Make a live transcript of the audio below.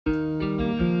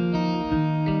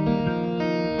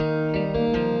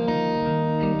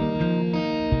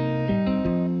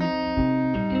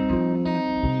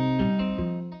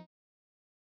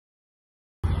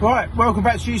Right, welcome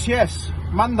back to GCS.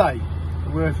 Monday.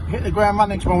 We've hit the ground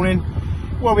running this morning.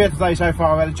 What have we had today so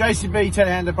far? We had a JCB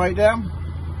telehandler breakdown.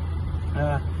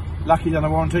 Lucky done a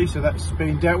warranty, so that's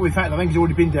been dealt with. In fact, I think it's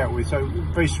already been dealt with, so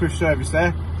very swift service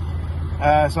there.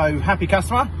 So happy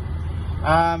customer.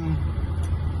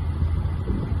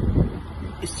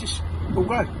 It's just all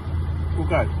go. All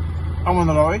go. I'm on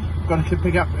the lorry, going to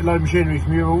pick up a load of machinery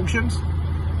from your auctions.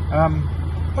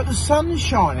 But the sun's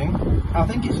shining.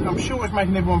 I'm sure it's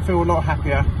making everyone feel a lot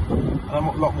happier and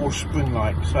a lot more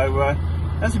spring-like. So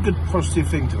that's a good positive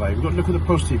thing today. We've got to look at the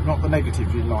positive, not the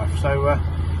negatives in life. So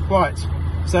right.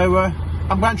 So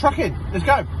I'm going trucking. Let's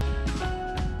go.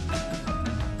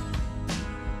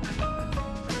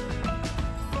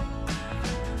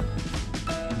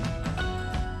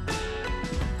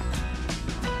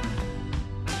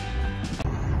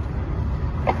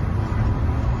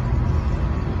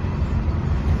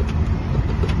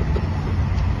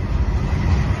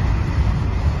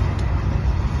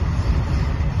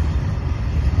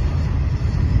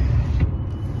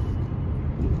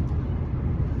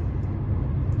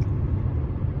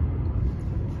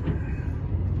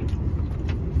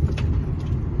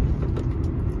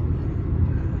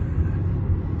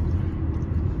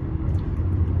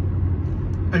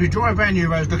 As you drive around your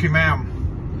roads looking round,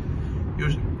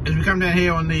 as we come down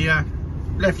here on the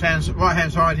right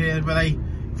hand side here, where they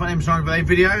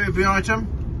video every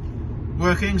item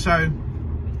working. So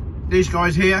these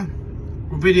guys here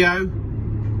will video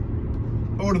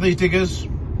all of these diggers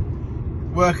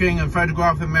working and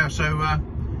photograph them out. So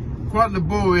quite a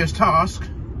laborious task,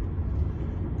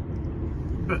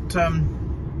 but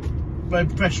very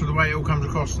professional the way it all comes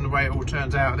across and the way it all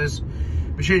turns out. There's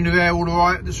machinery there all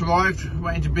right that's arrived,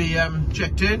 waiting to be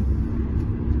checked in.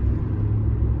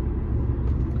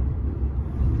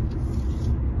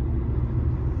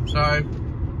 So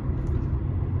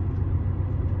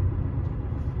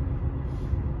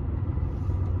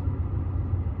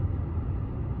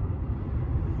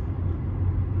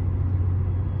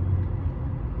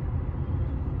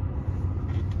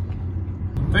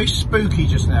very spooky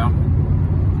just now.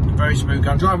 Very spooky.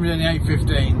 I'm driving in the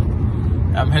 815.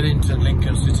 I'm heading to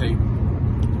Lincoln City,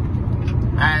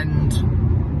 and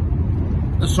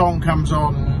the song comes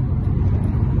on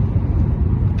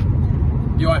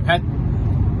the iPod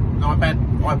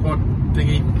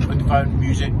thingy, on the phone,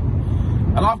 music,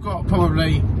 and I've got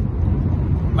probably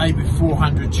maybe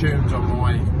 400 tunes on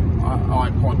my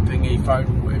iPod thingy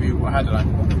phone, whatever you, I don't know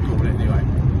what you call it anyway.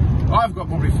 I've got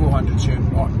probably 400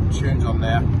 tunes on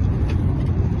there,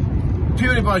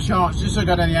 purely by chance. Just so I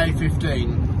go down the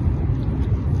A15.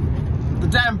 The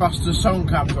Dam Busters song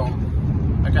comes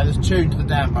on. Okay, there's a tune to the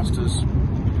Dam Busters,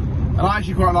 and I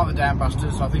actually quite like the Dam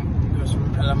Busters. I think there's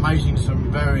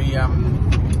some very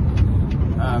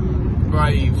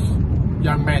brave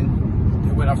young men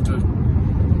who went off to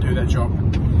do that job.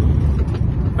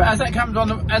 But as that comes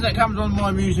on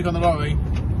my music on the lorry,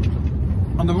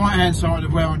 on the right hand side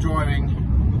of where I'm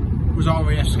driving was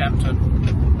RAF Scampton,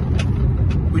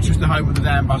 which was the home of the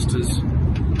Dam Busters.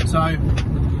 So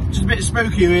just a bit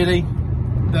spooky really,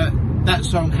 that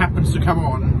song happens to come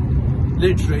on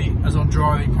literally as I'm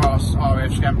driving past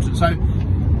RAF Scampton. So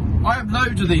I have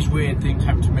loads of these weird things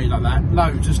happen to me like that.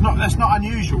 Loads. That's not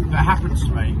unusual. That happens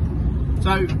to me.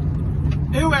 So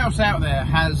who else out there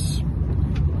has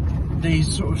these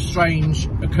sort of strange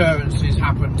occurrences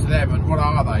happen to them, and what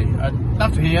are they? I'd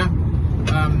love to hear.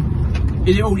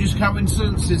 Is it all just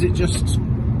coincidence? Is it just,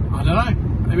 I don't know.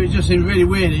 It just seems really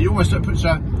weird. It almost puts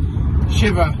a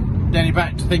shiver down your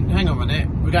back to think, hang on a minute,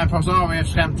 we're going past RAF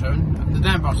Scampton and the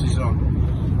Dam Busters is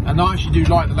on. And I actually do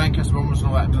like the Lancaster bombers and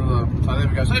all that. So there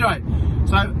we go. So anyway,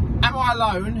 so am I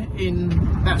alone in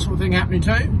that sort of thing happening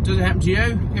too? Does it happen to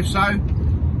you? If so,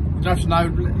 I'd love to know.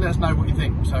 Let us know what you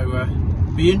think. So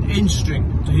be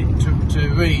interesting to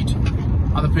read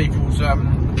other people's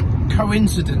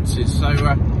coincidences. So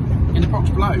in the box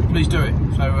below, please do it.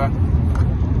 So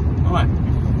all right.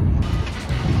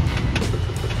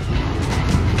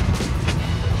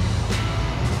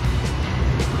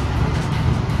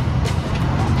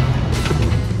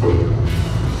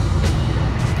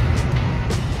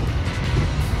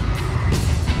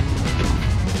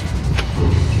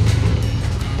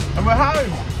 And we're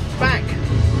home, back.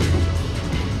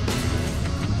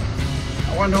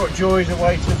 I wonder what joys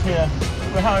await us here.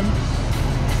 We're home.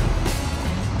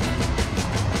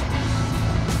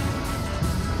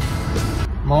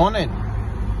 Morning.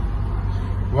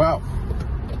 Well,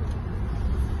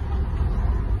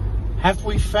 have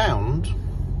we found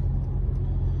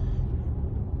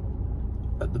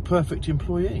the perfect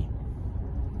employee?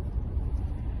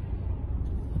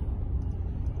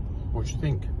 What do you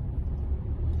think?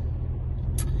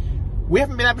 we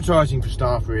haven't been advertising for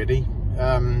staff really.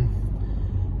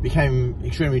 Became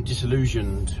extremely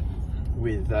disillusioned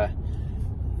with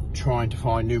trying to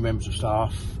find new members of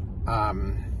staff.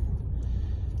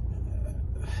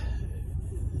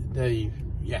 There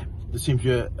seems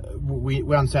to we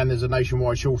understand there's a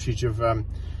nationwide shortage of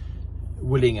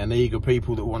willing and eager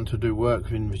people that want to do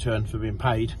work in return for being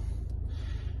paid.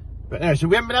 But anyway, so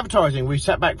we haven't been advertising. We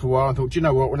sat back for a while and thought, do you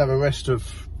know what, we'll have a rest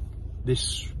of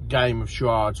this game of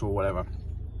charades or whatever.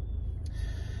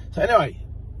 So anyway,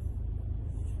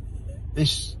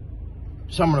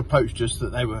 someone approached us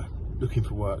that they were looking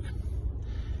for work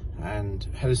and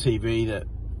had a CV that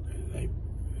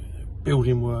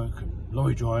building work and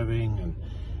lorry driving and,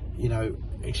 you know,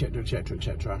 etc, etc,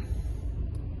 etc.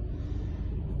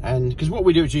 And because what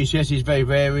we do at GCS is very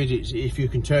varied. It's if you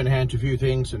can turn a hand to a few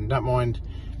things and don't mind,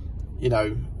 you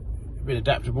know, being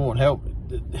adaptable and help,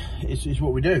 it's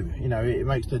what we do. You know,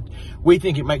 we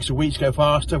think it makes the weeks go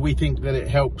faster. We think that it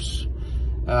helps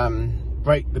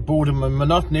break the boredom and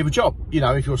monotony of a job. You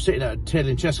know, if you're sitting at a till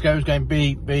in Tesco's going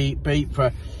beep, beep, beep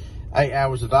for 8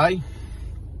 hours a day,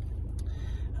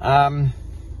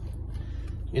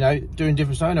 you know, doing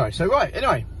different stuff anyway. So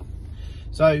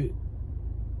so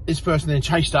this person then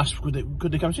chased us. Could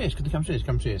they come see us? Could they come see us?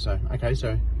 Come see us. So okay,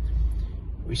 so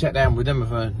we sat down with them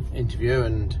for an interview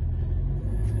and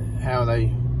how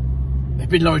they've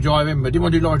been lorry driving, but didn't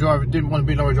want to do lorry driver. Didn't want to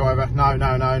be lorry driver. No,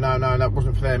 that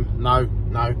wasn't for them. No.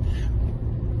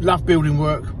 Love building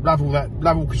work. Love all that.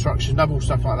 Love all construction. Love all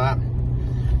stuff like that.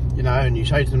 You know, and you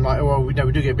say to them like, oh, well, we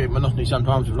do get a bit of monotony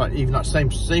sometimes, like even like steam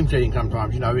cleaning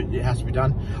sometimes, you know, it has to be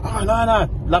done. Oh, no,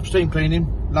 love steam cleaning,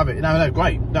 love it. No,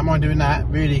 great, don't mind doing that,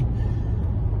 really.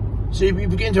 So you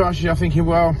begin to ask yourself thinking,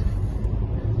 well,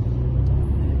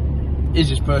 is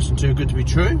this person too good to be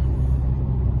true?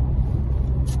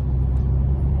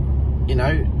 You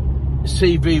know,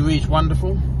 CV reads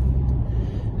wonderful.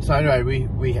 So anyway,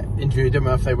 we interviewed them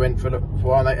after they went for a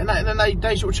while, and then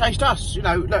they sort of chased us. You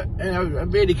know, look, you know,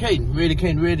 really keen, really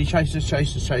chased us. So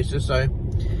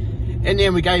in the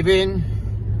end, we gave in,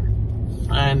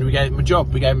 and we gave them a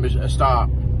job. We gave them a start,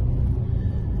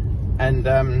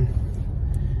 and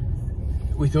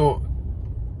we thought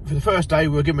for the first day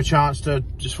we'll give them a chance to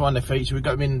just find their feet. So we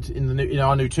got them in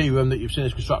our new tea room that you've seen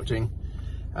us constructing,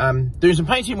 doing some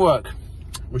painting work,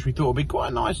 which we thought would be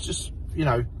quite nice. Just, you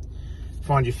know,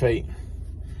 find your feet.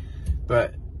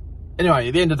 But anyway,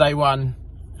 at the end of day one,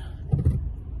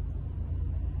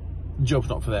 the job's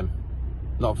not for them.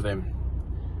 Not for them.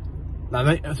 No,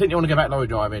 I think they want to go back lorry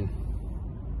driving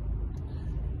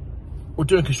or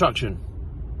doing construction.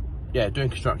 Yeah, doing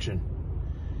construction.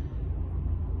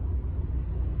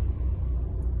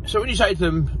 So when you say to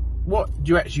them, what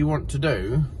do you actually want to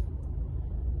do?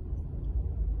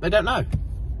 They don't know.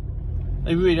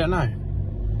 They really don't know.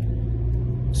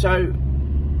 So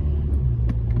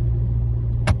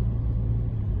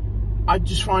I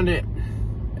find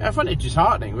it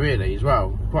disheartening, really, as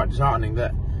well. Quite disheartening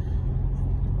that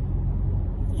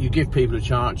you give people a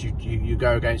chance, you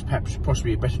go against perhaps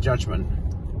possibly a better judgment,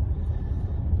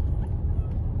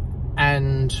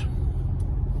 and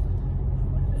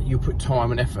you put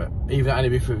time and effort, even if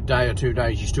only for a day or 2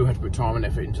 days, you still have to put time and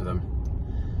effort into them.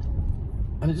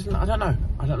 And it doesn't, I don't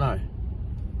know.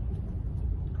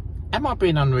 Am I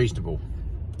being unreasonable?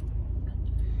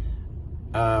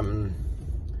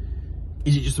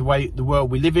 Is it just the way the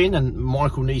world we live in, and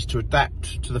Michael needs to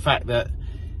adapt to the fact that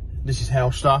this is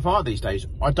how staff are these days?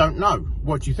 I don't know.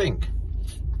 What do you think?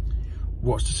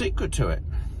 What's the secret to it?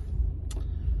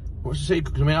 What's the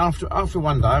secret? I mean, after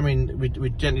one day, I mean, we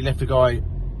gently left the guy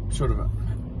sort of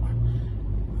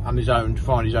on his own to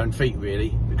find his own feet,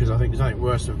 really, because I think there's nothing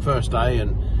worse than the first day.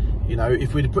 And you know,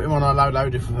 if we'd put him on our low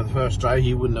loader for the first day,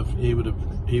 he would have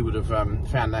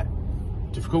found that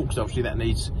difficult, because obviously that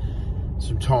needs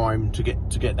some time to get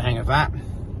the hang of that.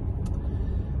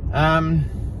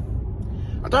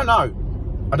 I don't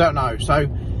know. So,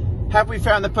 have we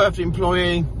found the perfect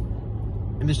employee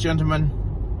in this gentleman?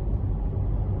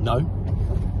 No.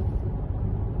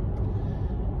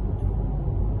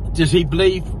 Does he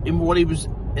believe in what he was,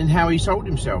 in how he sold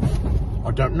himself? I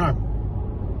don't know.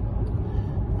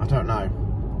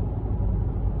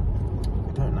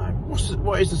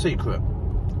 What is the secret?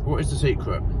 What is the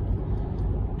secret?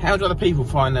 How do other people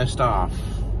find their staff?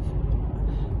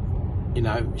 You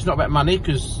know, it's not about money,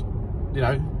 because, you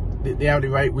know, the hourly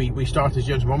rate we started as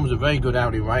gentleman was a very good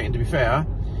hourly rate, and to be fair,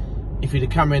 if he'd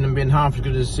have come in and been half as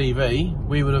good as a CV,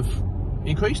 we would have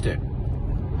increased it.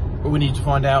 But we need to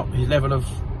find out his level of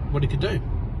what he could do.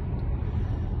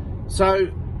 So,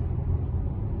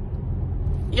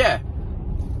 yeah.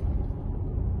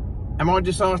 Am I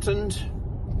disheartened?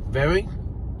 Very.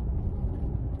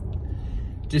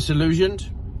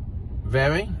 Disillusioned?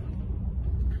 Very.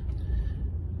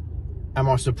 Am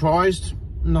I surprised?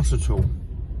 Not at all.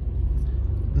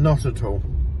 Not at all.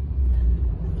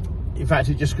 In fact,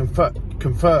 it just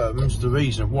confirms the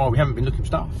reason why we haven't been looking for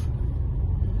staff.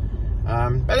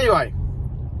 But anyway,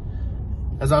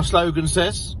 as our slogan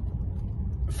says,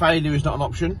 failure is not an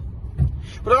option.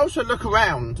 But I also look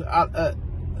around at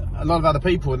a lot of other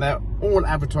people and they're all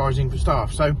advertising for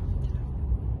staff. So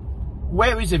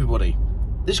where is everybody?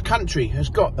 This country has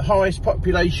got the highest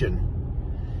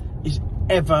population it's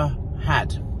ever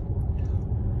had.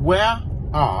 Where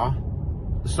are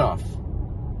the staff?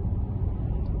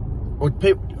 Or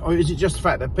is it just the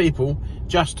fact that people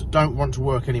just don't want to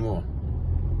work anymore?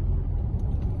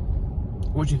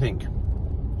 What do you think?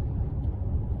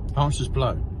 Answers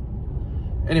below.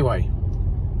 Anyway,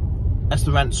 that's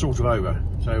the rant sort of over.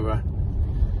 So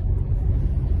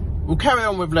we'll carry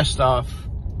on with less staff.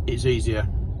 It's easier.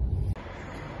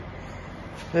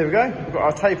 There we go. We've got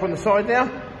our tape on the side now.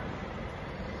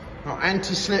 Our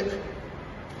anti-slip.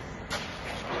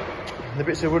 The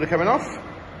bits of wood are coming off.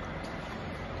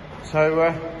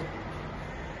 So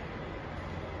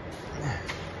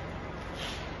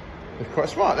it's quite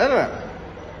smart, isn't it?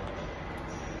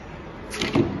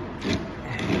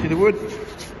 See the wood,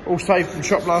 all safe from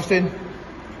shot blasting.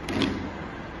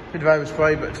 Bit of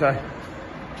overspray, but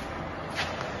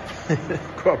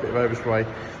quite a bit of overspray.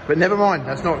 But never mind,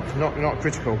 that's not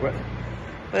critical. But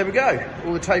there we go.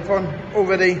 All the tape on, all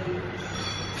ready,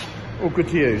 all good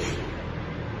to use.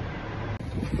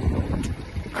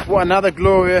 What another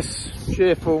glorious,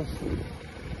 cheerful,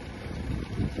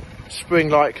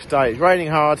 spring-like day. It's raining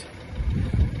hard,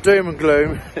 doom and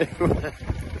gloom.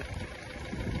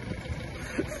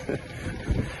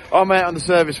 I'm out on the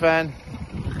service van.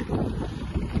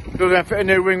 We're going to fit a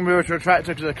new wing mirror to a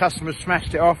tractor because the customer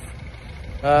smashed it off.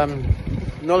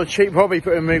 Not a cheap hobby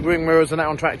putting wing mirrors and that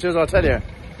on tractors, I tell you.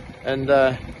 And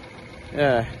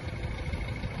yeah.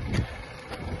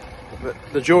 But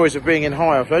the joys of being in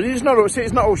hire. So it's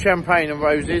not all champagne and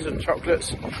roses and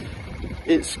chocolates.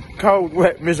 It's cold,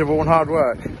 wet, miserable and hard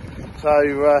work. So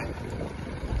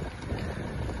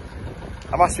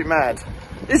I must be mad.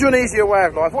 Is there an easier way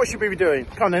of life? What should we be doing?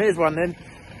 Come on then, here's one then.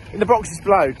 In the boxes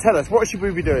below, tell us, what should we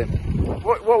be doing?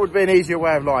 What would be an easier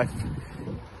way of life?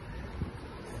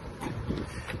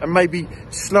 And maybe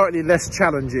slightly less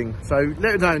challenging. So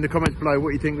let us know in the comments below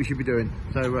what you think we should be doing.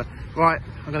 So right,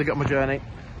 I'm going to get on my journey.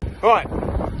 Right,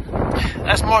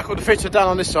 that's Michael the fitter done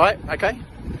on this site, okay?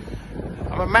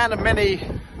 I'm a man of many,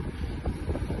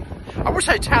 I would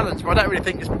say talents, but I don't really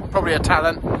think it's probably a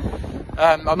talent.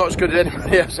 I'm not as good as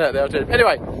anybody else out there.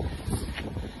 Anyway,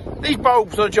 these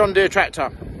bulbs on a John Deere tractor,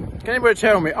 can anybody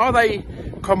tell me, are they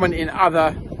common in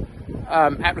other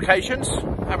applications?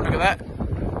 Have a look at that.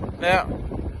 There.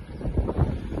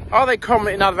 Are they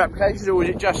common in other applications, or is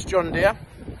it just John Deere?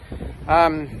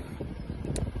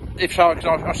 If so,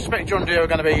 because I suspect John Deere are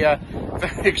going to be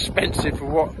very expensive for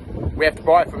what we have to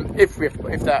buy from, if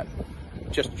that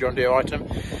just a John Deere item.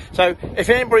 So if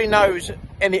anybody knows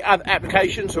any other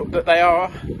applications that they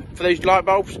are for these light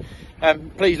bulbs,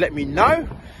 please let me know.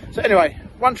 So anyway,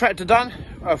 one tractor done,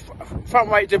 front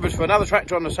weight delivered for another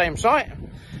tractor on the same site.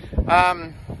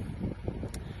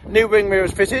 New wing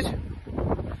mirrors fitted.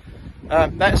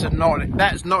 That's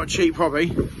not a cheap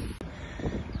hobby.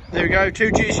 There we go,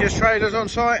 2 GCS trailers on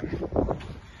site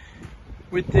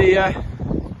with the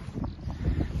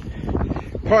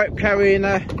pipe carrying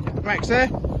racks there.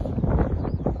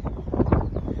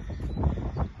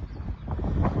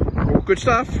 All good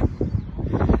stuff.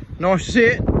 Nice to see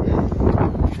it.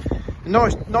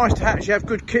 Nice to actually have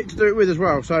good kit to do it with as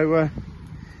well. So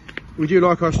we do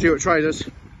like our Stewart trailers.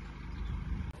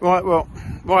 Right, well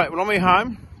on my way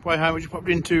home we just popped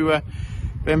into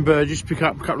Ben Burgess to pick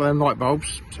up a couple of them light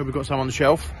bulbs. So we've got some on the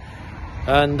shelf.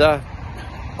 And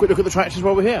quick look at the tractors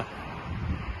while we're here.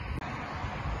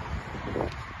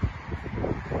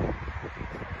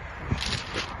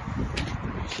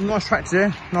 Some nice tractors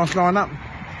here, nice line up.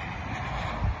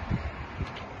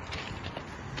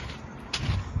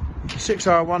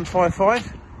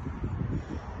 6R155.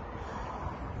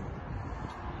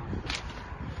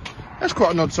 That's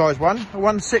quite an odd size one, a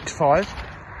 165.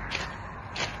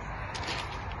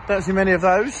 Don't see many of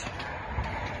those.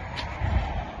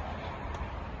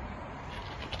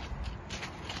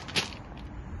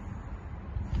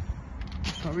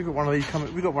 So we got one of these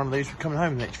coming. We got one of these coming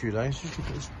home in the next few days. Just look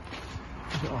at this.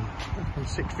 Look at on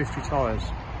 650 tyres.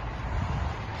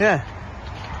 Yeah.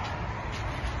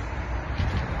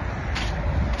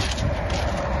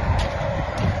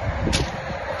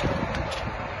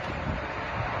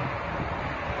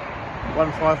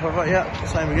 155, yeah,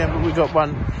 same again, but we've got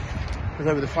one with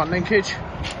over the front linkage.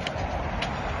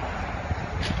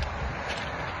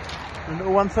 A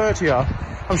little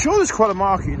 130R. I'm sure there's quite a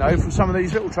market, you know, for some of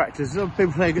these little tractors.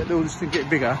 People think get little just to get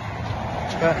bigger,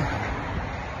 but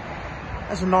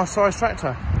that's a nice size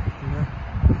tractor.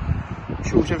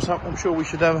 I'm sure we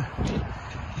should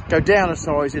go down a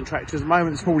size in tractors. At the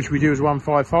moment, the smallest we do is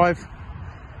 155.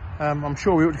 I'm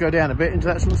sure we ought to go down a bit into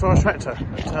that sort of size tractor.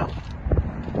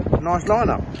 But, nice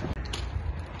lineup.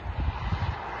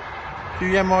 A few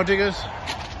Yanmar diggers.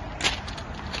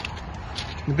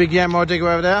 The big Yanmar digger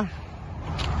over there.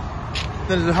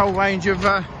 Then there's a whole range of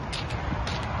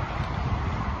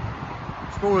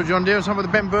smaller John Deere and some of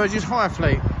the Ben Burgess hire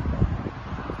fleet.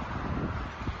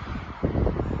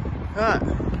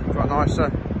 Quite nice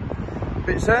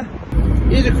bits there.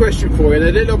 Here's a question for you,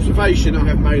 a little observation I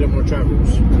have made on my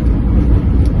travels.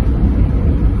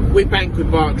 We bank with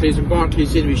Barclays, and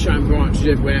Barclays seem to be showing branches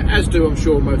everywhere, as do I'm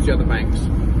sure most of the other banks.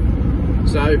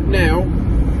 So now,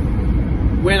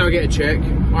 when I get a cheque,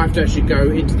 I have to actually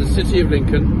go into the city of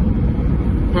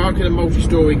Lincoln, park in a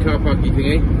multi-storey car parking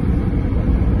thingy,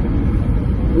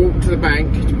 walk to the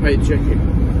bank to pay the cheque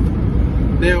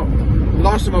in. Now,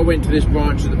 last time I went to this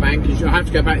branch of the bank, I have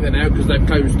to go back there now because they've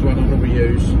closed the one I normally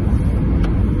use.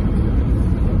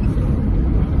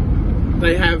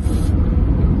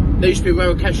 There used to be a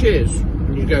row of cashiers,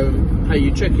 and you go and pay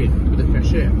your cheque in with the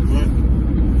cashier, right?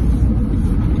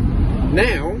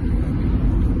 Now,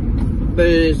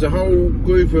 there's a whole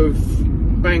group of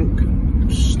bank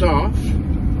staff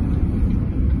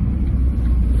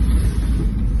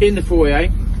in the foyer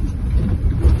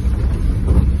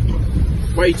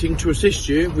waiting to assist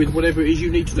you with whatever it is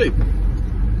you need to do.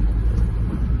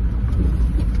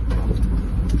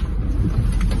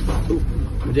 Ooh,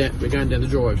 we're going down the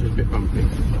drive, so it's a bit bumpy.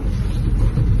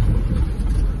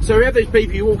 So we have these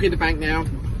people, you walk in the bank now,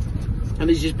 and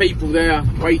there's just people there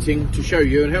waiting to show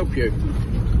you and help you.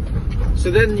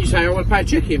 So then you say, I want to pay a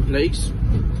cheque in, please.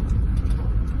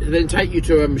 And then take you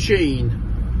to a machine.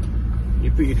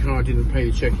 You put your card in and pay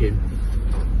the cheque in.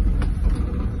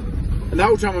 And the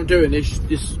whole time I'm doing this,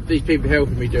 these people are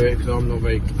helping me do it because I'm not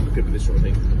very good with this sort of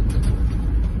thing.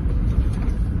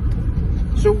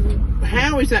 So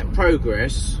how is that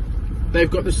progress? They've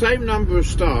got the same number of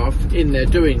staff in there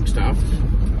doing stuff,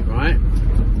 right?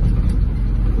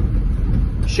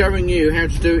 Showing you how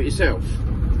to do it yourself.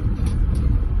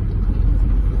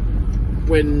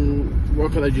 Why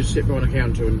can't they just sit behind a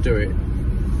counter and do it?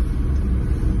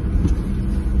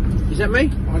 Is that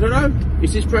me? I don't know.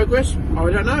 Is this progress? I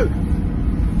don't know.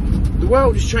 The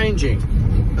world is changing,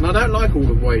 and I don't like all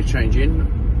the way it's changing. No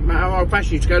matter how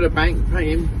fast you to go to the bank,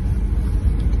 pay him,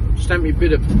 stamp your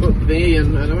bit of book thingy,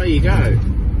 and away you go.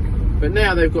 But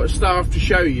now they've got staff to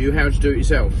show you how to do it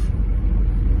yourself,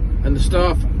 and the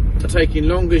staff are taking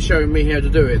longer showing me how to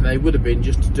do it than they would have been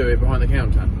just to do it behind the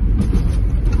counter.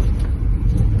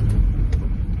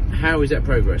 How is that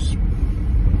progress?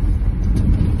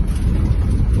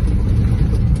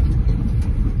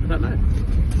 I don't know.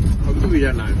 I really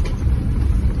don't know.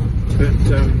 But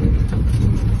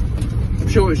I'm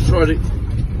sure it's tried to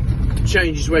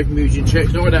change its way from using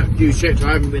cheques. No, I don't use cheques.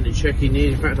 I haven't been to check in here.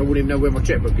 In fact, I wouldn't even know where my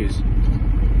chequebook is.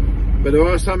 But there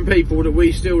are some people that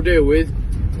we still deal with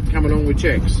come along with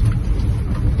cheques.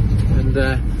 And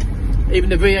even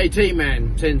the VAT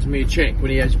man sends me a cheque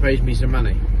when he pays me some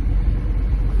money.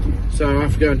 So I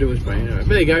have to go and do his pay. Anyway, but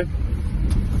there you go.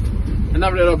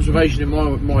 Another little observation in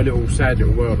my little sad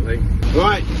little world, I think.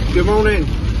 Right, good morning.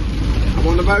 I'm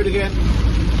on the road again.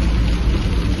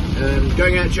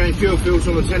 Going out to change fuel filters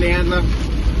on the telehandler.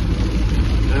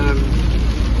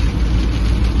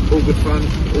 All good fun,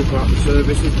 all part of the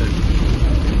service, isn't it?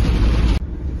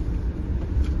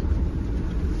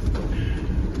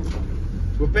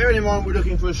 Well, bearing in mind we're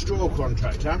looking for a straw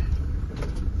contractor.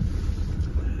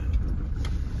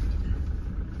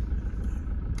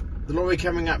 The lorry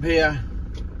coming up here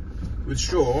with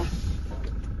straw,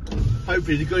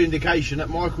 hopefully is a good indication that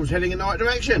Michael's heading in the right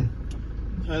direction.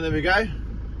 So there we go.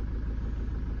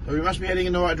 So we must be heading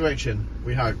in the right direction,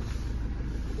 we hope.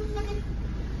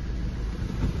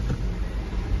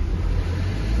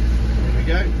 There we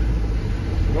go.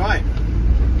 Right.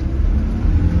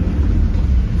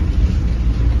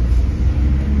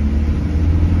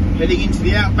 Heading into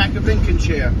the outback of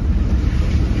Lincolnshire.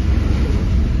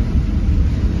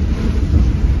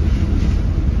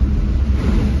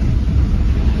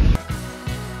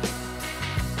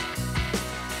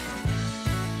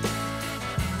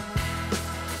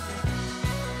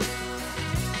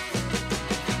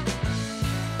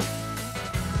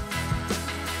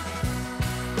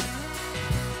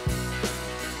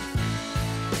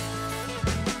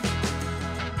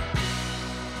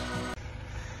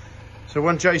 So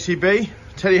one JCB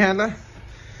telehandler,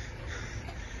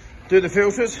 do the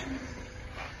filters.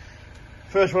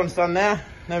 First one's done now.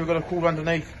 Now we've got a cord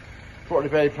underneath, put on the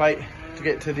belly plate to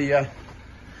get to the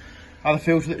other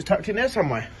filter that's tucked in there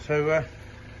somewhere. So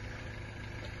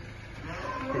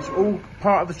it's all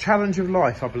part of the challenge of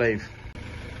life, I believe.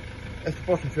 That's the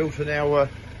bottom filter now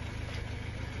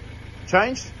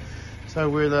changed. So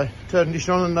we'll turn the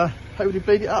condition on and hopefully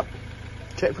bleed it up.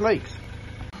 Check for leaks.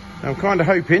 Now I'm kind of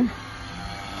hoping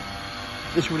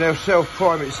this will now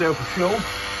self-prime itself for fuel.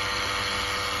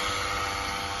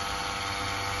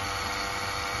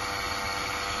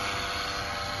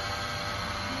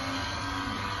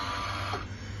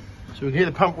 So we can hear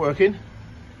the pump working.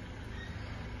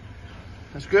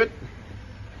 That's good.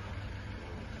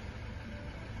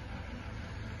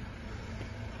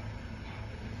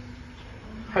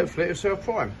 Hopefully it'll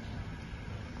self-prime.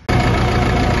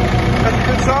 That's a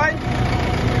good sign.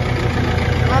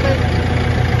 Running.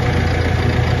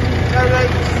 No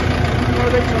leaks. No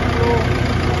leaks on the floor.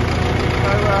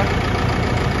 So,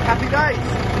 happy days.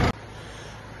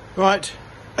 Right.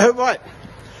 Oh, right.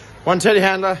 One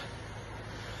telehandler.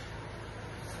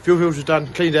 Fuel filter's done,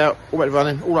 cleaned out, all up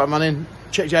running,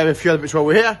 checked over a few other bits while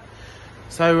we're here.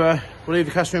 So we'll leave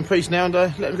the customer in peace now and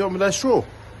let them go on with their straw.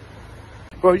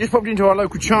 Well, we just popped into our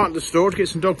local Chandler store to get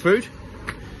some dog food.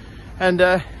 And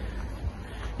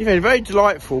you've had a very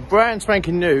delightful, brand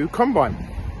spanking new combine.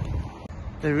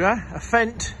 There we go, a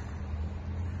Fendt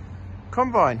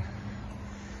combine.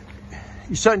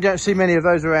 You certainly don't see many of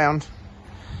those around.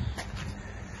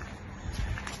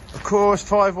 Of course,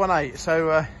 518, so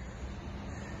I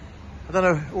don't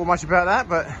know all much about that,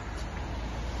 but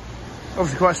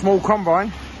obviously quite a small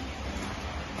combine.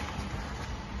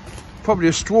 Probably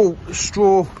a straw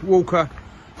walker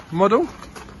model.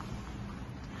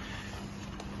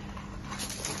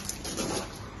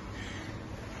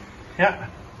 Yeah,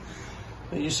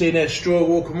 you see there, straw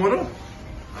walker model.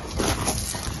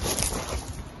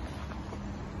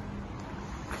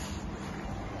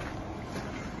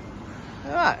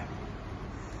 Alright,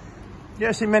 you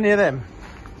don't see many of them.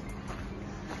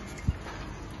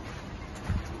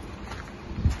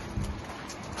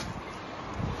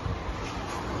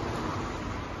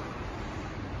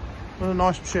 What a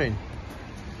nice machine.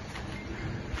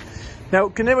 Now,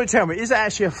 can anyone tell me, is that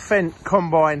actually a Fendt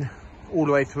combine all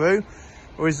the way through?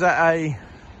 Or is that a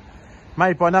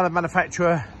made by another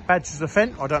manufacturer, badged as a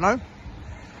Fendt? I don't know.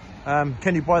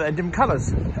 Can you buy that in different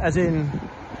colours? As in,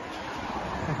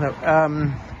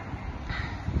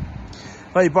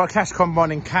 well, you buy a Clash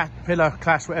combine in Caterpillar,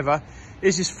 Clash, whatever.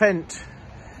 Is this Fendt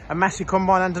a massive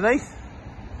combine underneath?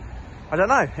 I don't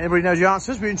know. Anybody knows the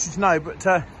answers? We're interested to know, but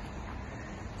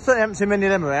certainly haven't seen many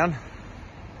of them around.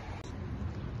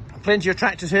 Plenty of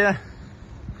tractors here,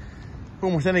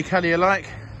 almost any colour you like.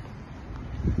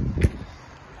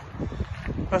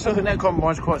 I still think that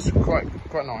combine's quite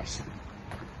nice.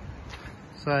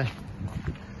 So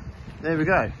there we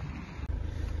go.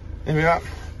 There we are.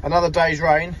 Another day's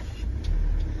rain,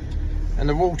 and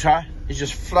the water is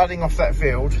just flooding off that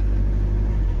field,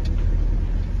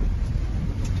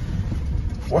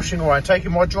 washing away,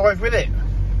 taking my drive with it.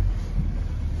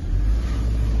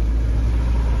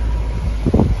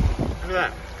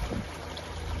 That.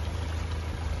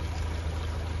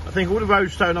 I think all the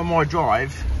roadstone on my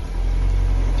drive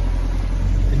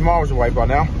is miles away by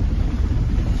now.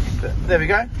 But there we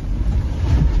go.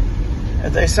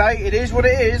 As they say, it is what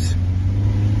it is.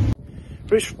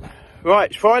 Right,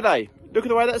 it's Friday. Look at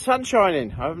the way that sun's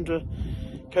shining. I haven't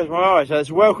closed my eyes. So it's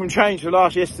a welcome change to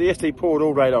last yesterday. Yesterday poured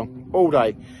all day long, all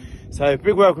day. So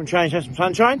big welcome change, have some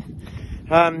sunshine.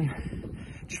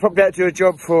 Just popped out to a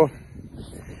job for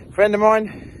a friend of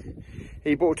mine.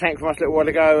 He bought a tank from us a little while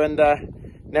ago, and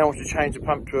now wants to change the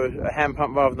pump to a hand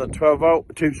pump rather than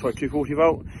 240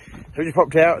 volt. So we just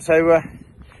popped out. So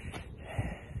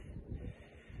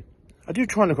I do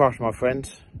try and look after my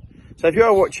friends. So if you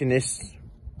are watching this,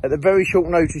 at the very short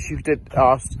notice you did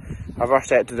ask, I've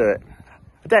rushed out to do it.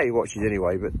 I doubt he watches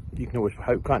anyway, but you can always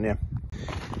hope, can't you?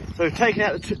 So we've taken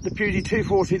out the Pewdie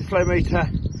 240, the flow meter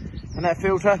and that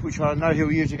filter, which I know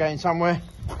he'll use again somewhere.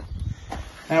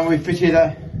 And we fitted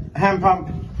a hand pump,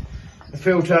 a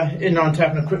filter, inline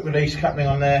tap and a quick release coupling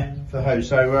on there for the hose.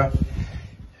 So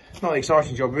it's not an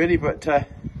exciting job really, but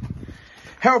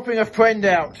helping a friend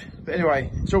out. But anyway,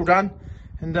 it's all done,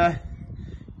 and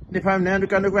nip home now and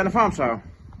go and look around the farm sale.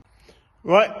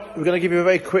 Right, we're going to give you a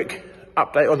very quick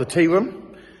update on the tea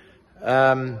room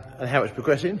and how it's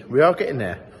progressing. We are getting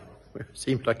there. It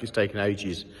seems like it's taken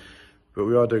ages, but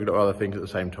we are doing a lot of other things at the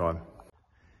same time.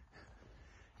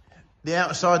 The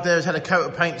outside there has had a coat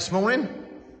of paint this morning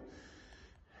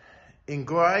in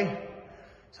grey,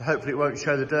 so hopefully it won't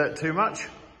show the dirt too much.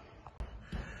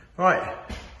 Right,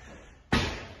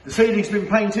 the ceiling's been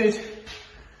painted.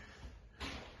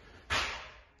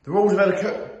 The walls have had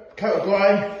a coat of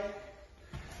grey.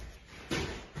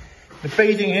 The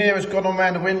beading here has gone on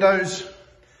around the windows,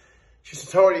 just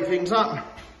to tidy things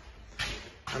up,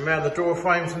 and around the door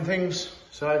frames and things.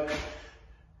 So,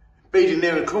 beading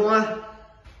there in the corner.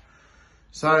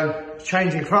 So,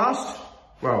 changing fast.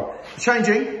 Well,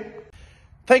 changing.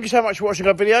 Thank you so much for watching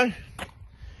our video.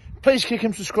 Please click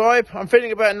and subscribe. I'm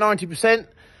feeling about 90%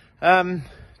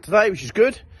 today, which is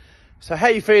good. So how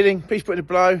are you feeling? Please put it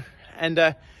below,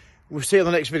 and we'll see you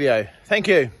on the next video. Thank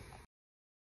you.